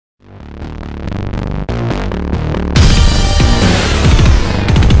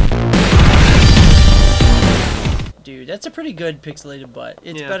That's a pretty good pixelated butt.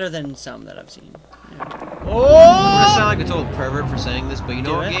 It's Yeah. better than some that I've seen. Yeah. I'm gonna Oh! sound like a total pervert for saying this, but you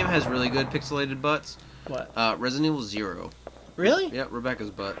know what game has really good pixelated butts? What? Resident Evil 0. Really? Yeah, Rebecca's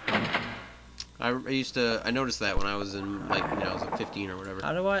butt. I noticed that when I was in, like, you know, I was like 15 or whatever.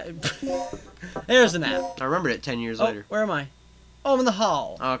 How do I... There's the map. I remembered it 10 years later. Where am I? Oh, I'm in the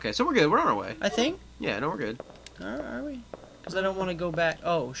hall. Okay, so we're good. We're on our way. I think? Yeah, no, we're good. Are we? Because I don't want to go back.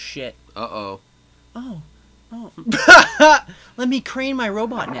 Oh, shit. Uh-oh. Oh. Let me crane my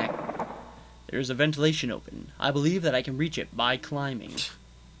robot neck. There's a ventilation open. I believe that I can reach it by climbing.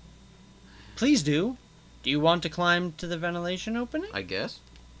 Please do. Do you want to climb to the ventilation opening? I guess.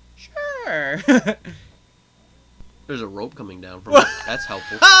 Sure. There's a rope coming down from it. That's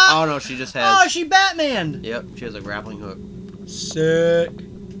helpful. Oh, no, she just has... Oh, she Batman! Yep, she has a grappling hook. Sick.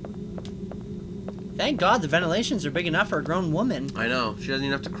 Thank God the ventilations are big enough for a grown woman. I know. She doesn't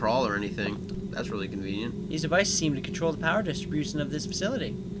even have to crawl or anything. That's really convenient. These devices seem to control the power distribution of this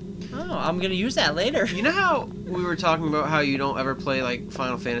facility. Oh, I'm gonna use that later. You know how we were talking about how you don't ever play, like,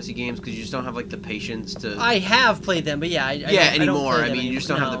 Final Fantasy games because you just don't have, like, the patience to... I have played them, but yeah, I anymore. don't play them you just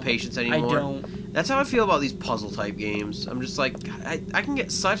don't have the patience anymore. I don't. That's how I feel about these puzzle-type games. I'm just like, God, I can get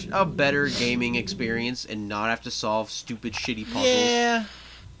such a better gaming experience and not have to solve stupid, shitty puzzles. Yeah.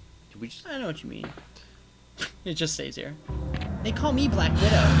 Did we just... I know what you mean. It just stays here. They call me Black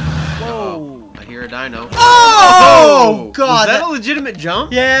Widow. Whoa. I hear a dino. Oh, God. Was that a legitimate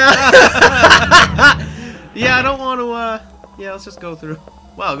jump? Yeah. Yeah, I don't want to, yeah, let's just go through.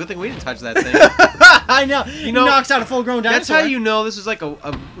 Wow, good thing we didn't touch that thing. I know. He knocks out a full-grown dinosaur. That's how you know this is like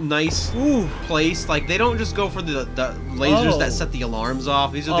a nice place. Like, they don't just go for the lasers that set the alarms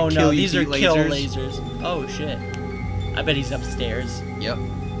off. These are the kill these are lasers. kill lasers. Oh, shit. I bet he's upstairs. Yep.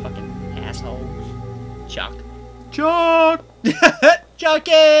 Fucking asshole. Chuck. Chuck!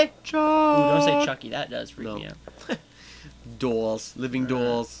 Chucky! Chuck! Ooh, don't say Chucky. That does freak me out. Dolls. Living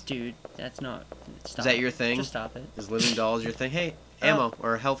dolls. Dude, that's not... Stop. Is that your thing? Just stop it. Is living dolls your thing? Hey, ammo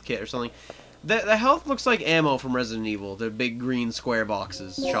or a health kit or something. The health looks like ammo from Resident Evil. The big green square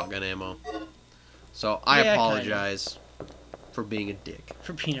boxes, shotgun ammo. So I apologize for being a dick.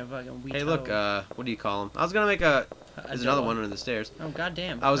 For being a fucking weak. Hey, look, what do you call them? I was gonna make a. There's another one under the stairs. Oh,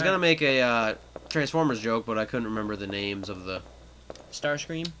 goddamn. I was gonna make a Transformers joke, but I couldn't remember the names of the.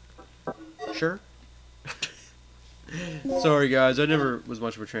 Starscream? Sure. Sorry, guys. I never was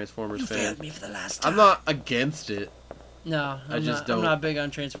much of a Transformers fan. You failed me for the last time. I'm not against it. No, I'm not big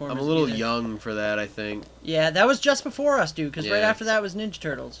on Transformers. I'm a little either. young for that, I think. Yeah, that was just before us, dude, because right Yeah. after that was Ninja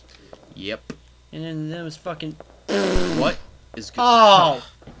Turtles. Yep. And then that was fucking... What is... Oh!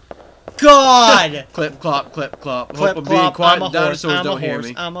 God! Clip, clop, clip, clop. Clip, Hope I'm clop, being quiet. I'm a Dinosaurs horse, don't hear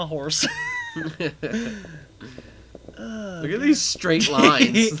me. I'm a horse. Look at these straight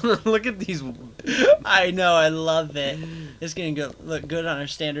lines. Look at these. I know, I love it. It's gonna look good on our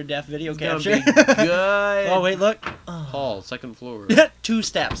standard def video capture. It's gonna be good. Oh wait, look. Oh. Hall, second floor. 2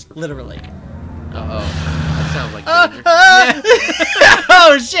 steps, literally. Uh-oh. That sounds like danger.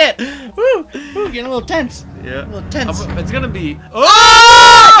 Oh shit! Woo! Woo! Getting a little tense. Yeah. A little tense. It's gonna be. Oh!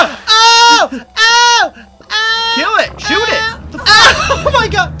 Oh! Oh! Oh! Kill it! Shoot it! Oh my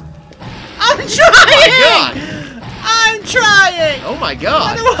god! I'm trying! Oh my god! I'm trying! Oh my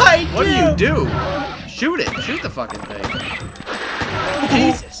god! What do you do? Shoot it! Shoot the fucking thing!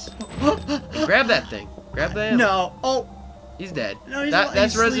 Jesus! Grab that thing. Grab the ammo. No. Oh. He's dead. No, he's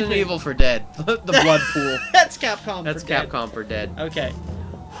That's he's Resident sleeping. Evil for dead. The blood pool. That's Capcom. That's for dead. Capcom for dead. Okay.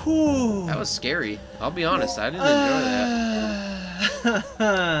 Whew. That was scary. I'll be honest. I didn't enjoy that.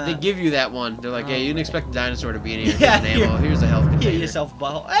 They give you that one. They're like, hey, you didn't expect a dinosaur to be in here. Yeah, Here's an ammo. Here's a health Heal container. yourself,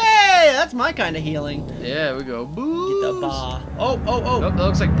 butthole. Hey, that's my kind of healing. Yeah, we go. Boo. Get the bar. Oh. Oh, that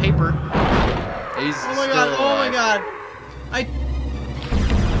looks like paper. He's Oh my still god. alive. Oh my god.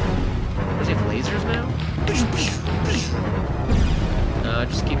 Does he have lasers now? No,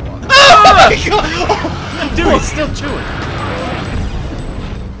 just keep walking. Oh my god. Dude, he's still chewing.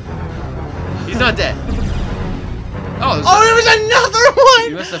 He's not dead. Oh, there was another one!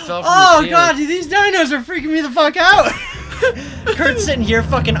 You must have fell from the Oh ceiling. god, these dinos are freaking me the fuck out! Kurt's sitting here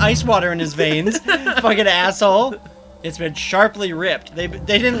fucking ice water in his veins. Fucking asshole. It's been sharply ripped. They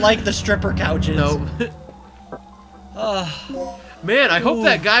didn't like the stripper couches. Nope. Oh. Man, I hope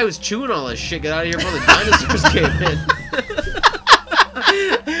that guy was chewing all this shit. Get out of here before the dinosaurs came in.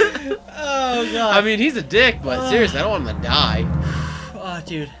 Oh god. I mean, he's a dick, but seriously, I don't want him to die. Oh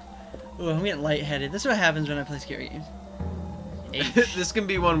dude. Ooh, I'm getting lightheaded. This is what happens when I play scary games. This can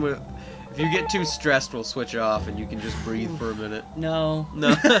be one where, if you get too stressed, we'll switch off and you can just breathe for a minute. No.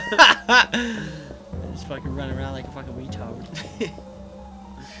 No. I just fucking run around like a fucking retard.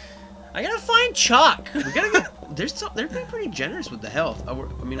 I gotta find Chuck. We gotta get. they're being pretty generous with the health. I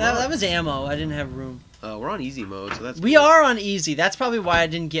mean, that was ammo. I didn't have room. We're on easy mode, so that's. We are on easy. That's probably why I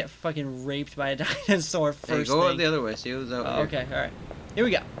didn't get fucking raped by a dinosaur first. Hey, go thing. the other way. See what's out here. Okay, all right. Here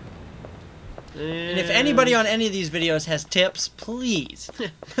we go. And if anybody on any of these videos has tips, please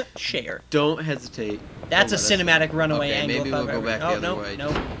share. Don't hesitate. That's a cinematic runaway okay, angle. Maybe we'll go back the other way.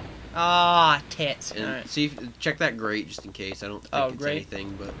 No. Ah, tits. And right. see, check that grate just in case. I don't think it's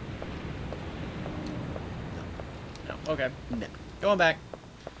anything, but. No. Okay. No. Going back.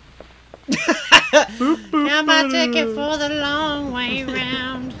 Got my ticket for the long way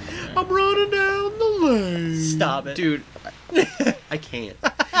round. I'm running down the lane. Stop it, dude. I can't.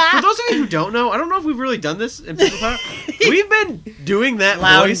 For those of you who don't know, I don't know if we've really done this in People Power. We've been doing that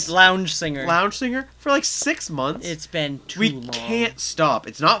lounge singer for like 6 months. It's been too long. We can't stop.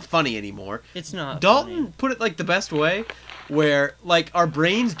 It's not funny anymore. It's not. Dalton funny. put it like the best way, where like our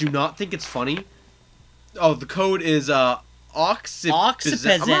brains do not think it's funny. Oh, the code is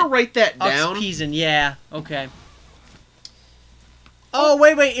Oxypezent. I'm gonna write that down. Oxypezent, yeah. Okay. Oh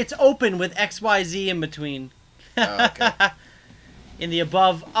wait, it's open with XYZ in between. Okay. In the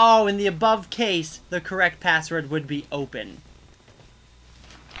above case, the correct password would be open.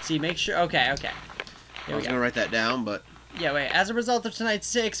 See, make sure. Okay. I was gonna write that down, but yeah, wait. As a result of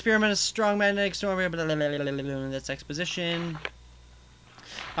tonight's experiment, a strong magnetic storm. That's exposition.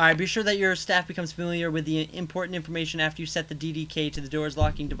 Alright, be sure that your staff becomes familiar with the important information after you set the DDK to the door's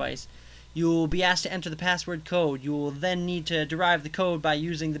locking device. You will be asked to enter the password code. You will then need to derive the code by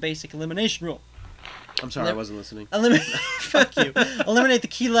using the basic elimination rule. I'm sorry, I wasn't listening. Fuck you. Eliminate the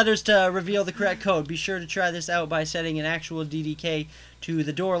key letters to reveal the correct code. Be sure to try this out by setting an actual DDK to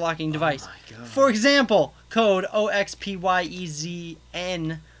the door locking device. Oh my God. For example, code OXPYEZN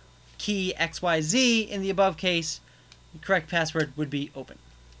key XYZ. In the above case, the correct password would be open.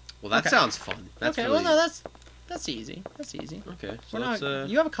 Well, that sounds fun. That's okay, really... well, no, that's easy. That's easy. Okay, so let's,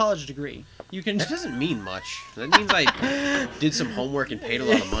 you have a college degree. You can. That doesn't mean much. That means I did some homework and paid a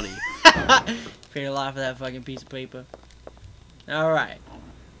lot of money. Paid a lot for that fucking piece of paper. All right.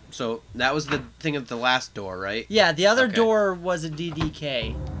 So that was the thing at the last door, right? Yeah, the other door was a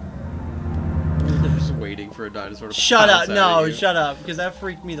DDK. I'm just waiting for a dinosaur to shut up! No, you. Shut up, because that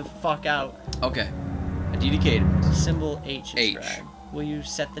freaked me the fuck out. Okay, a DDK. Symbol H is dragged. Will you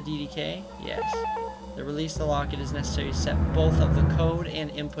set the DDK? Yes. To release the lock, it is necessary to set both of the code and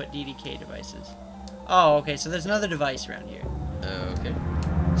input DDK devices. Oh, okay, so there's another device around here. Okay.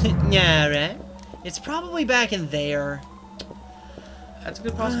 Yeah, right? It's probably back in there. That's a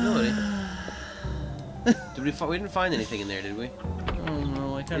good possibility. We didn't find anything in there, did we? Oh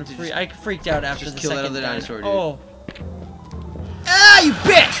no, I freaked out after the second. Just kill that other dinosaur, dude. Oh. Ah, you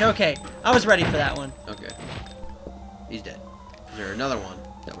bitch! Okay, I was ready for that one. Okay. He's dead. Is there another one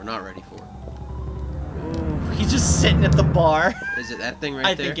that we're not ready for? Ooh, he's just sitting at the bar. Is it that thing right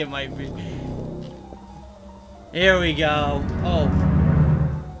there? I think it might be. Here we go. Oh.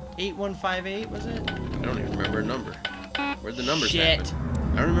 8158, was it? I don't even remember a number. Where'd the numbers Shit.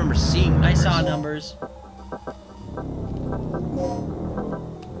 happen? I don't remember seeing numbers. I saw numbers.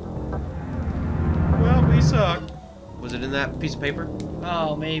 Well, we suck. Was it in that piece of paper?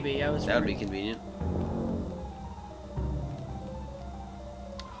 Oh, maybe. That would be convenient.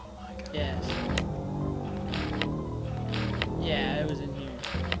 Yes. Yeah, it was in here.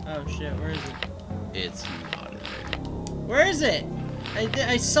 Oh shit, where is it? It's not in there. Where is it?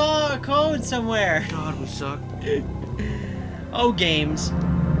 I saw a code somewhere. God, we suck. Oh, games.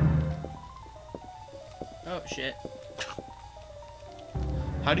 Oh shit.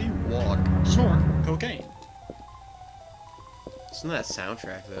 How do you walk? Snort. Cocaine. It's not that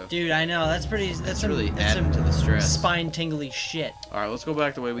soundtrack though. Dude, I know. That's pretty. That's really adding to the stress. Spine tingly shit. All right, let's go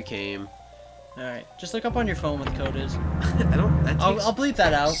back the way we came. All right, just look up on your phone what the code is. I don't. That takes I'll bleep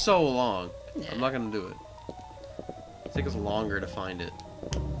that out. So long. Yeah. I'm not gonna do it. It'll take us longer to find it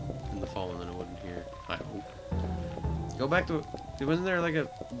in the phone than it would in here. I hope. Go back to. Wasn't there like a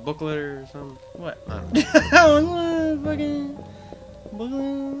booklet or something? What? I don't know. Fucking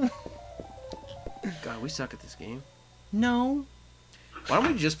booklet. God, we suck at this game. No. Why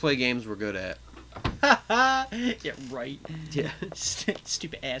don't we just play games we're good at? Yeah, right. Yeah.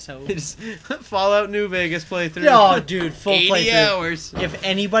 Stupid asshole. Just Fallout New Vegas playthrough. Oh, dude, full 80 playthrough. hours. If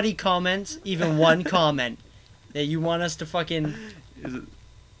anybody comments, even one comment, that you want us to fucking... Is it...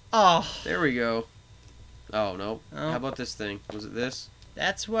 Oh. There we go. Oh, no. Oh. How about this thing? Was it this?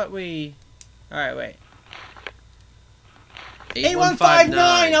 That's what we... Alright, wait.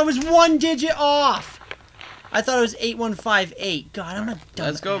 8159. I was one digit off. I thought it was 8158. God, I'm a dumbass.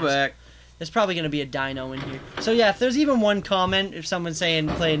 Let's go back. There's probably going to be a dino in here. So yeah, if there's even one comment, if someone's saying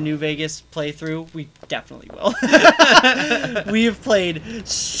play a New Vegas playthrough, we definitely will. We have played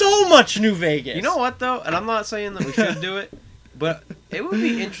so much New Vegas. You know what, though? And I'm not saying that we should do it, but it would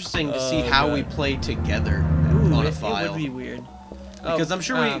be interesting to see how we play together on a file. It would be weird. Because I'm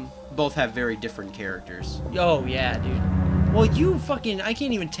sure we both have very different characters. Oh, yeah, dude. Well, you fucking... I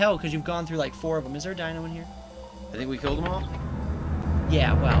can't even tell because you've gone through like 4 of them. Is there a dino in here? I think we killed them all.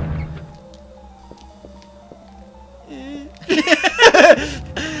 Yeah, well...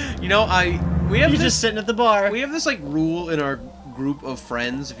 You know, we have You're this, just sitting at the bar. We have this like rule in our group of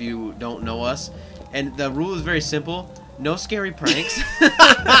friends. If you don't know us, and the rule is very simple: no scary pranks. Hey.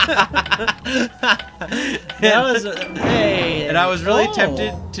 And I was really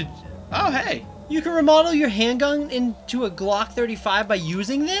tempted to. Oh, hey! You can remodel your handgun into a Glock 35 by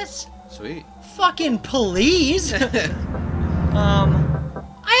using this? Sweet. Fucking please. I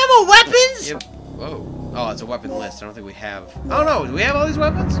have a weapons. Yep. Whoa. Oh, it's a weapon list. I don't think we have... Oh, no. Do we have all these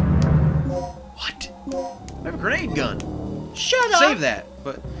weapons? What? I have a grenade gun. Shut up. Save that.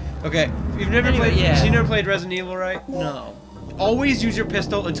 But, okay. If you've never played... yeah. So you never played Resident Evil, right? No. Always use your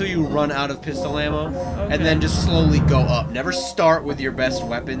pistol until you run out of pistol ammo. Okay. And then just slowly go up. Never start with your best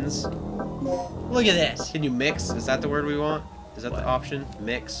weapons. Look at this. Can you mix? Is that the word we want? Is that What? the option?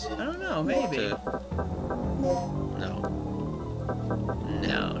 Mix? I don't know. Maybe. No.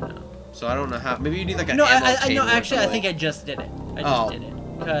 No. So I don't know how. Maybe you need like an No, ammo I chamber actually, or I think I just did it. I just did it.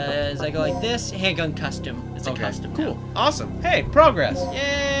 Because I go like this, handgun custom. It's a custom. Cool. Now. Awesome. Hey, progress.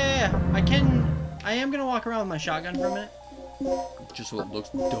 Yeah. I am gonna walk around with my shotgun for a minute. Just so it looks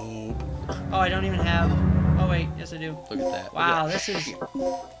dope. Oh, I don't even have. Oh wait, yes I do. Look at that. Wow, Look at this is.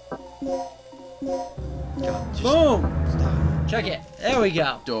 God, just Boom. stop. Check it. There we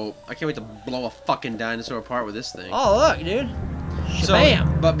go. Dope. I can't wait to blow a fucking dinosaur apart with this thing. Oh look, dude. So,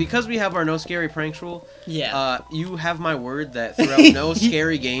 Shabam. but because we have our no scary pranks rule, Yeah. you have my word that throughout no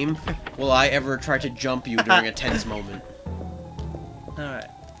scary game will I ever try to jump you during a tense moment. All right.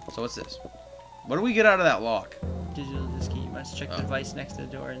 So what's this? What do we get out of that lock? Digital disk key. You must check the device next to the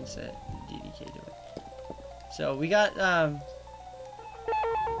door and set DDK to it. So we got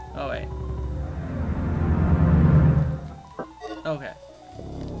Oh wait. Okay.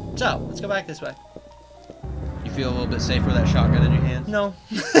 So let's go back this way. You feel a little bit safer with that shotgun in your hand? No.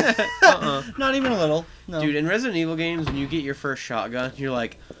 Not even a little. No. Dude, in Resident Evil games, when you get your first shotgun, you're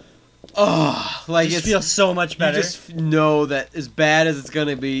like, oh, like it just feels so much better. You just know that as bad as it's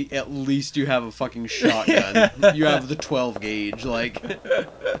gonna be, at least you have a fucking shotgun. You have the 12 gauge, like.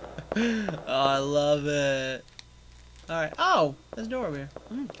 Oh, I love it. All right. Oh, there's a door over here.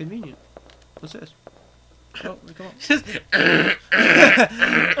 Convenient. What's this? Oh, come on.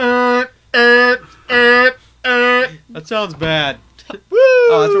 That sounds bad. Woo!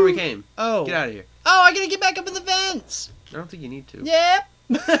 Oh, that's where we came. Oh. Get out of here. Oh, I gotta get back up in the fence. I don't think you need to. Yep.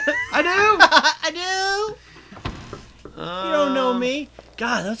 I do. I do. You don't know me.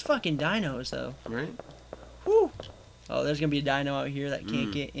 God, those fucking dinos, though. Right? Whew. Oh, there's gonna be a dino out here that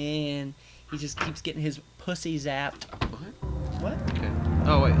can't get in. He just keeps getting his pussy zapped. What? What? Okay.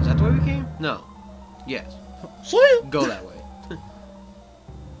 Oh, wait. Is that the way we came? No. Yes. Sweet. Go that way.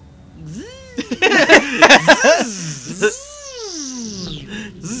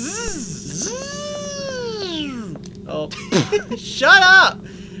 Oh, shut up!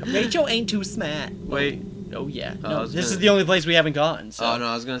 Rachel ain't too smart. Wait. Oh yeah. Oh, No, this is the only place we haven't gone. So. Oh no,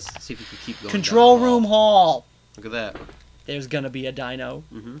 I was gonna see if we could keep going. Control down the room hall. hall. Look at that. There's gonna be a dino.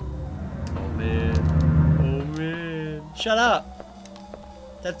 Oh man. Oh man. Shut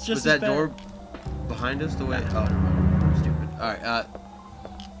up. That's just. Was that door behind us? The way? Oh, never mind. I'm stupid. All right.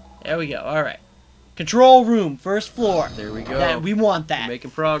 There we go. All right. Control room, first floor. There we go. We want that. We're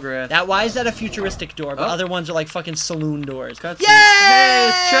making progress. Why is that a futuristic door? But other ones are like fucking saloon doors. Yay! Hey,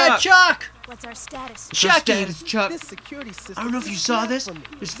 it's Chuck. Chuck! What's our status? Chucky. Chuck. This security system I don't know if you is saw not this. for me.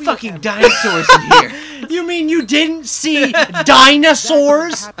 There's We fucking have- dinosaurs in here. You mean you didn't see That's what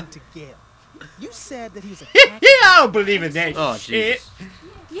dinosaurs? happened to Gail. You said that he was a Yeah, I don't believe in that Oh shit. Jesus.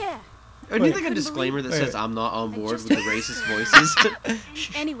 Yeah. I need like a disclaimer that says I'm not on board with the racist voices.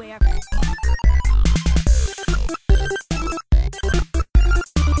 Anyway, our